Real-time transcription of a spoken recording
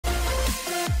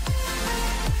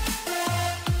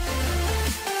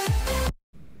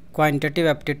Quantitative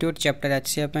Aptitude, Chapter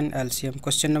HCF and LCM.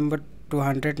 Question number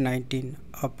 219.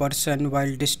 A person,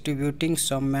 while distributing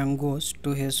some mangoes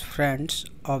to his friends,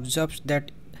 observes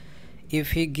that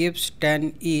if he gives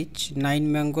 10 each,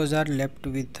 9 mangoes are left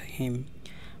with him.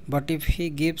 But if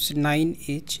he gives 9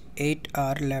 each, 8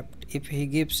 are left. If he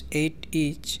gives 8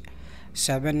 each,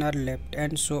 7 are left,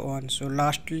 and so on. So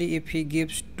lastly, if he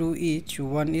gives 2 each,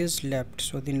 1 is left.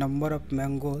 So the number of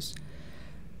mangoes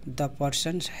the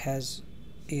person has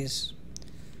is.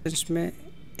 इसमें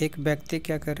एक व्यक्ति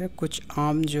क्या कर रहा है, कुछ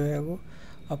आम जो है वो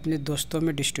अपने दोस्तों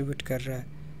में डिस्ट्रीब्यूट कर रहा है.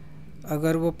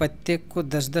 अगर वो प्रत्येक को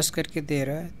 10-10 करके दे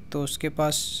रहा है तो उसके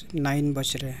पास 9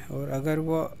 बच रहे हैं, और अगर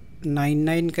वो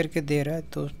 9-9 करके दे रहा है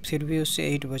तो फिर भी उससे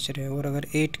 8 बच रहे हैं, और अगर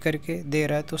 8 करके दे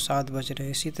रहा है तो 7 बच रहे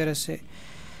हैं. इसी तरह से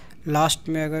लास्ट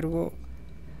में अगर वो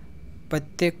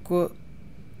प्रत्येक को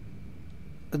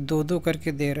 2-2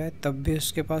 करके दे रहा है तब भी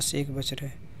उसके पास 1 बच रहे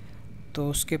हैं. तो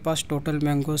उसके पास टोटल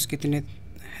मैंगोज़ कितने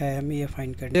है हमें ये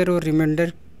फाइंड करना है. और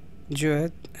रिमाइंडर जो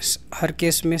है हर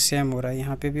केस में सेम हो रहा है.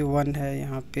 यहाँ पे भी 1 है,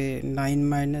 यहाँ पे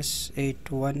 9 -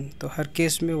 8 1, तो हर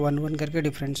केस में 1-1 करके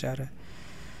डिफरेंस आ रहा है.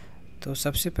 तो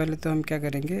सबसे पहले तो हम क्या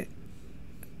करेंगे,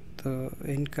 तो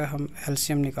इनका हम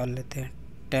एलसीएम निकाल लेते हैं.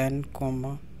 10,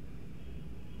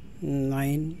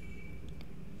 9,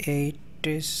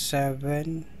 8,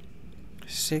 7,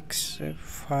 6,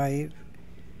 5,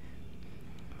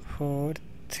 4,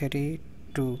 3,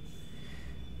 2.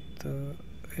 तो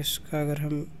इसका अगर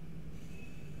हम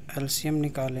एलसीएम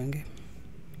निकालेंगे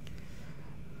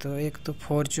तो एक तो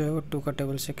 4 जो है वो 2 का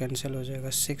टेबल से कैंसिल हो जाएगा,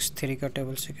 6 3 का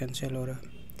टेबल से कैंसिल हो रहा है,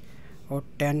 और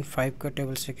 10 5 का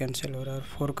टेबल से कैंसिल हो रहा है, और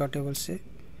 4 का टेबल से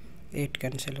 8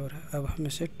 कैंसिल हो रहा है. अब हम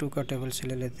इसे 2 का टेबल से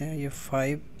ले लेते हैं. ये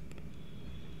 5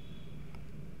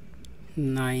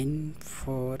 9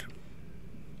 4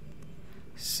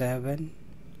 7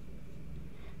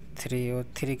 3, और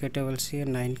 3 के टेबल से ये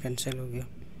 9 कैंसिल हो गया.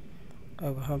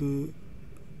 अब हम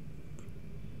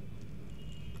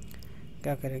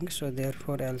क्या करेंगे, so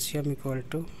therefore LCM equal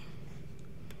to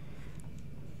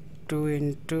 2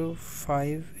 ×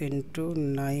 5 ×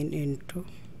 9 ×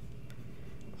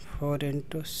 4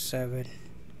 × 7.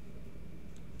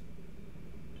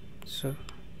 So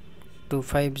 2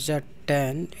 5s are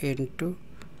 10 ×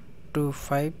 2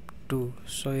 5 2,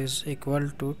 so is equal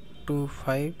to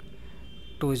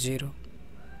 2520.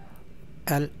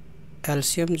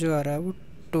 LCM जो आ रहा है वो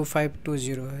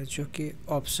 2520 है, जो कि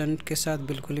ऑप्शन के साथ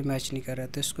बिल्कुल ही मैच नहीं कर रहा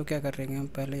है. तो इसको क्या करेंगे हम,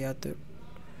 पहले या तो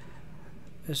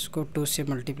इसको 2 से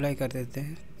मल्टीप्लाई कर देते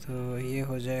हैं, तो ये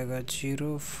हो जाएगा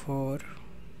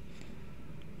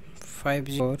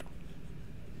 0450.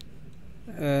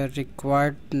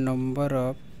 Required number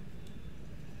of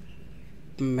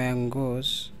mangoes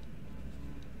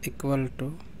equal to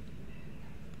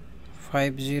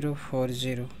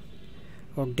 5040.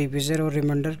 और डिवीज़र और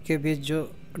रिमाइंडर के बीच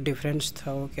जो डिफरेंस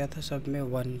था वो क्या था, सब में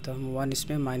 1, तो हम 1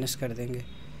 इसमें माइनस कर देंगे.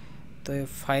 तो ये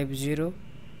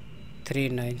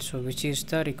 5039. सो which is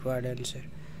the required answer.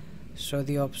 So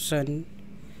the option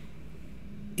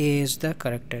A is the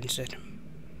correct answer.